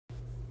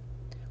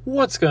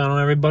What's going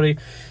on, everybody?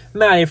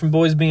 Matt here from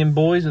Boys Being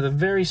Boys with a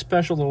very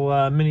special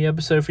little mini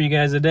episode for you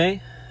guys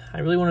today.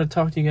 I really want to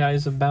talk to you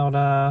guys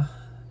about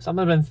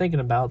something I've been thinking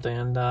about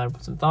and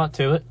put some thought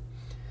to it.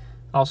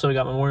 Also, we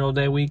got Memorial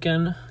Day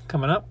weekend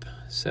coming up,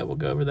 so we'll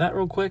go over that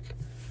real quick.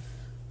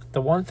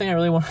 The one thing I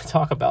really want to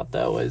talk about,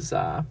 though, is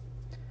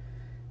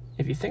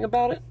if you think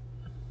about it,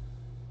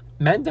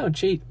 men don't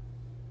cheat.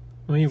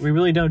 We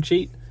really don't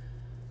cheat.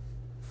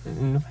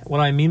 And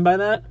what I mean by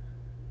that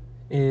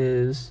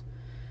is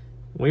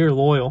we are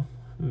loyal,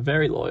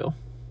 very loyal.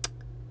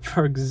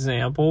 For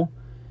example,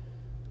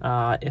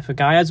 if a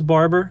guy has a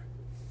barber,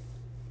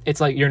 it's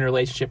like you're in a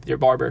relationship with your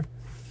barber.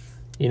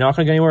 You're not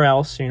going to go anywhere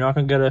else. You're not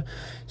going to go to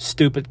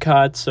Stupid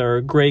Cuts or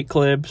Great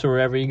Clips or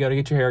wherever you go to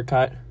get your hair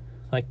cut.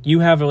 Like,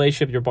 you have a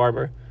relationship with your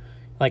barber.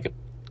 Like,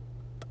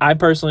 I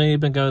personally have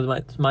been going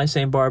to my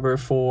same barber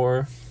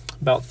for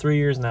about 3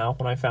 years now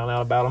when I found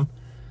out about him.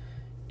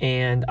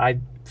 And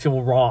I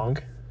feel wrong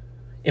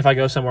if I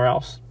go somewhere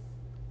else.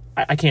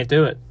 I can't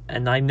do it.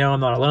 And I know I'm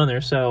not alone there.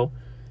 So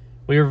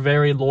we are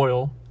very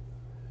loyal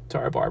to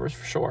our barbers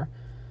for sure.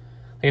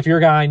 Like, if you're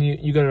a guy and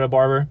you go to a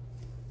barber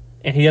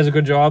and he does a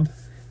good job,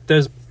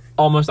 there's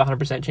almost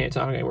 100% chance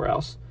not going anywhere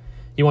else.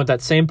 You want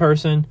that same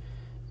person,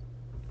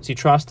 so you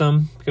trust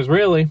them, because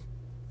really,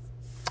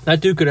 that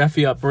dude could F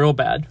you up real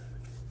bad.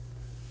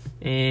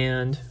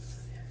 And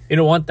you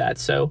don't want that.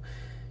 So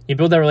you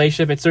build that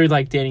relationship. It's sort of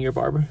like dating your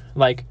barber.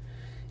 Like,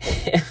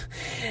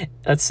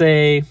 let's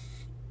say,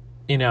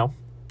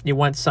 you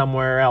went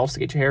somewhere else to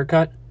get your hair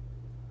cut,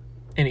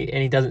 and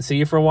he doesn't see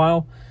you for a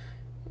while,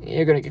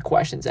 you're going to get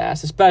questions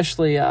asked,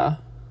 especially the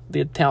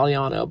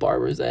Italiano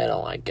barbers. They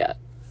don't like it.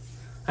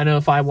 I know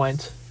if I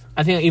went,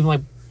 I think even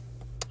like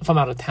if I'm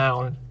out of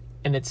town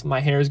and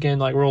my hair is getting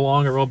like real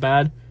long or real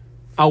bad,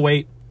 I'll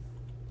wait.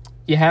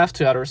 You have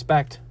to, out of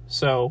respect.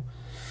 So,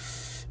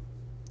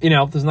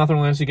 there's nothing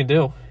else you can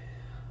do.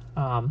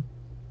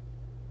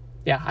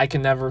 Yeah, I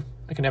can never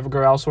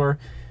go elsewhere.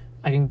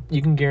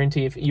 You can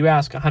guarantee if you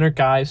ask 100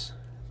 guys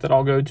that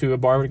all go to a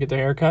barber to get their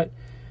hair cut,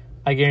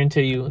 I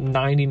guarantee you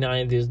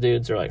 99 of these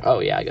dudes are like, oh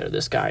yeah, I go to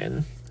this guy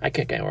and I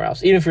can't go anywhere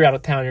else. Even if you're out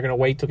of town, you're going to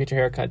wait to get your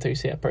hair cut until you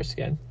see that person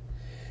again.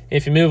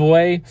 If you move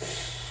away,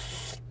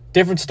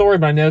 different story,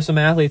 but I know some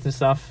athletes and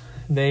stuff,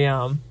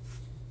 they'll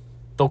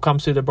come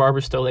to their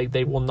barber still.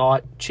 They will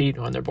not cheat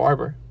on their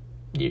barber.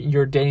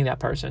 You're dating that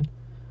person.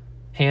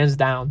 Hands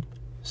down.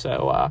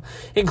 So,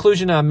 in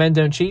conclusion, men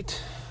don't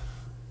cheat.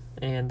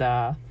 And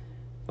that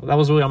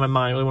was really on my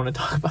mind. I really want to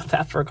talk about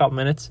that for a couple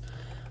minutes.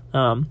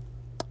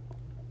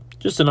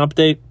 Just an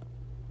update.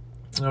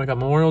 We got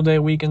Memorial Day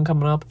weekend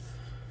coming up.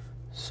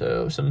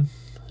 So,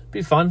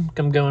 be fun.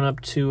 I'm going up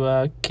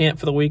to camp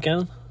for the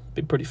weekend.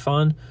 Be pretty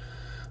fun.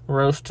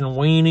 Roasting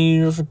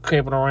weenies,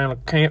 camping around a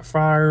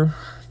campfire,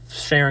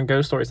 sharing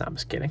ghost stories. No, I'm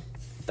just kidding.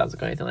 It doesn't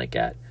go anything like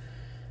that.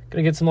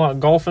 Gonna get a lot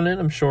of golfing in.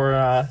 I'm sure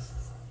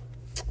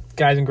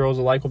guys and girls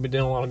alike will be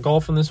doing a lot of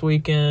golfing this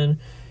weekend.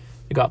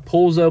 We got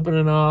pools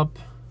opening up.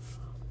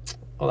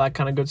 All that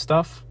kind of good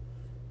stuff.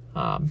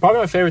 Probably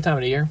my favorite time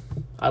of the year.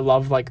 I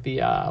love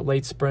the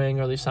late spring,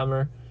 early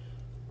summer.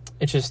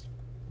 It's just,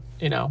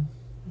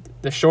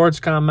 the shorts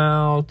come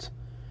out.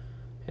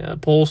 The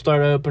pools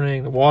start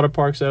opening, the water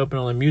parks open,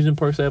 all the amusement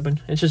parks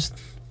open. It's just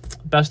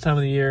the best time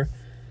of the year.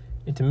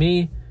 And to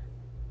me,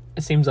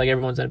 it seems like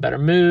everyone's in a better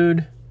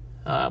mood.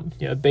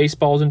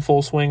 Baseball's in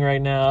full swing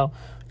right now.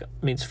 It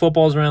means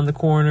football's around the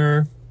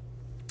corner.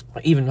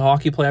 Even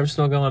hockey playoffs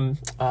still going.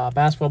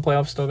 Basketball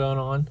playoffs still going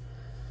on.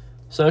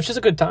 So it's just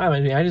a good time.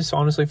 I just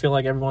honestly feel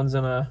like everyone's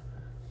in a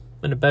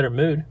better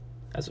mood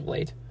as of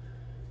late.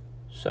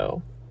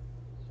 So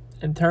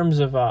in terms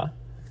of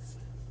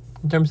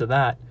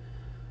that,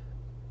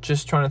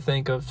 just trying to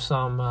think of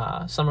some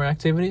summer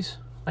activities.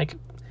 Like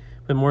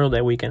Memorial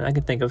Day weekend, I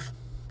could think of,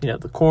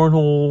 the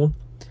cornhole.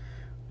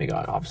 We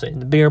got, obviously,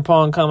 the beer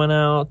pong coming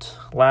out,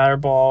 ladder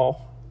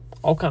ball,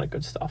 all kind of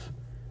good stuff.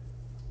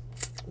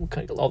 We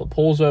kind of get all the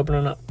pools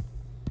opening up.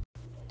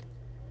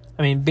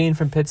 Being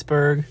from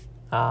Pittsburgh,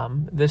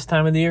 this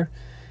time of the year,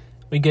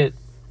 we get,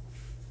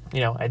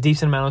 a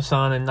decent amount of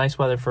sun and nice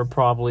weather for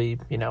probably,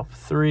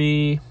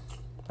 3-4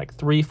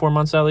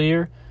 months out of the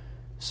year.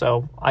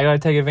 So I got to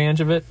take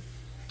advantage of it.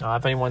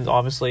 If anyone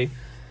obviously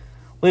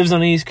lives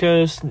on the East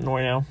Coast,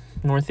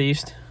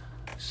 Northeast,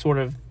 sort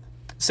of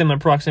similar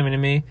proximity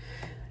to me,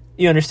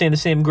 you understand the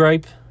same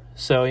gripe.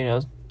 So,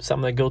 some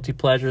of the guilty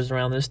pleasures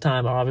around this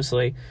time are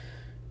obviously,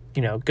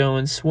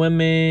 going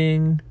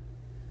swimming,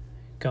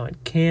 going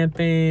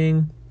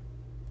camping,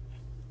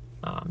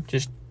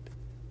 just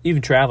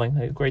even traveling.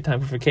 A great time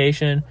for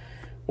vacation.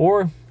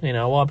 Or, a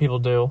lot of people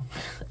do,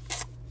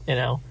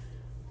 the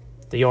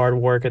yard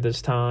work at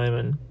this time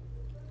and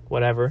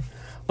whatever.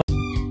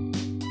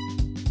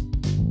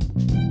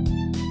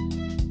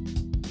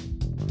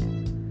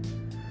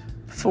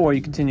 Before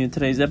you continue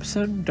today's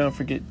episode, don't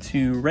forget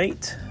to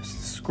rate,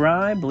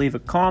 subscribe, leave a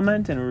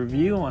comment and a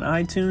review on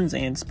iTunes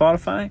and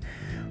Spotify.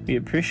 We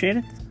appreciate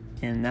it.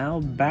 And now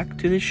back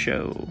to the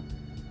show.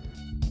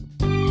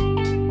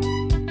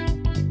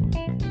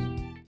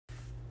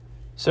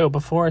 So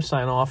before I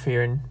sign off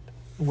here and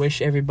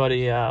wish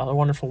everybody a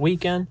wonderful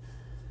weekend,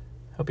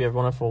 hope you have a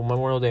wonderful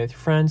Memorial Day with your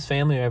friends,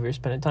 family, whoever you're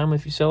spending time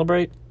with, if you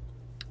celebrate.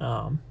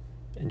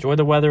 Enjoy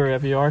the weather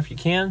wherever you are if you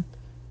can.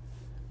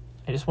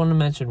 I just wanted to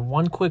mention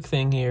one quick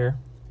thing here.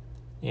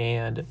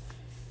 And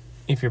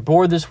if you're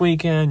bored this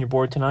weekend, you're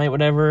bored tonight,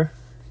 whatever,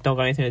 don't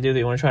got anything to do that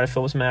you want to try to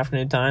fill with some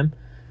afternoon time,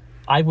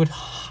 I would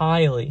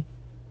highly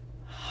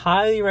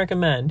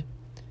recommend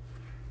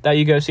that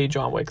you go see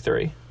John Wick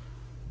 3.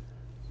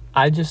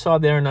 I just saw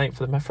it the other night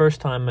for my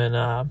first time in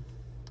a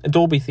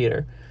Dolby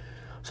Theater.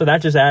 So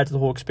that just adds to the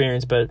whole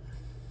experience. But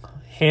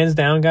hands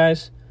down,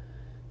 guys,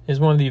 is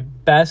one of the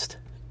best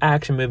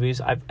action movies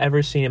I've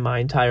ever seen in my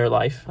entire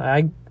life.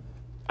 I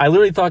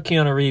literally thought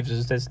Keanu Reeves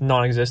is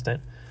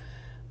non-existent.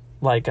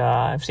 Like,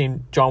 I've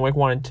seen John Wick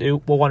 1 and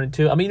 2. Well, 1 and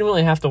 2. I mean, you don't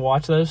really have to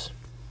watch those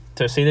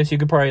to see this. You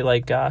could probably,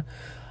 I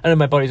know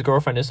my buddy's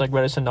girlfriend just,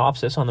 read a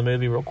synopsis on the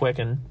movie real quick,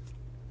 and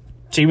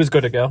she was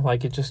good to go. It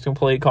just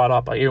completely caught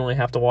up. You don't really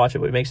have to watch it,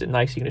 but it makes it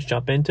nice. You can just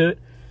jump into it.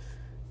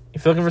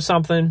 If you're looking for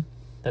something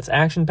that's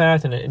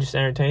action-packed and just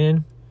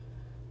entertaining,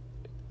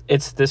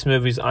 this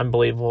movie's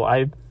unbelievable.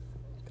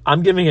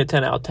 I'm giving it a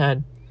 10 out of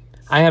 10.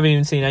 I haven't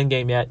even seen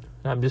Endgame yet.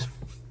 I'm just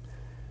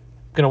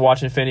going to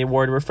watch Infinity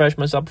War to refresh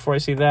myself before I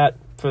see that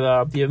for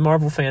the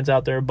Marvel fans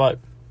out there. But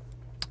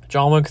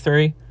John Wick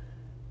 3,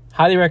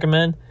 highly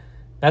recommend.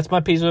 That's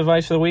my piece of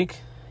advice for the week.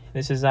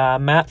 This is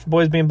Matt from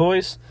Boys Being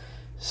Boys,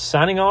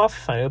 signing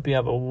off. I hope you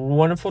have a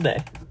wonderful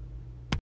day.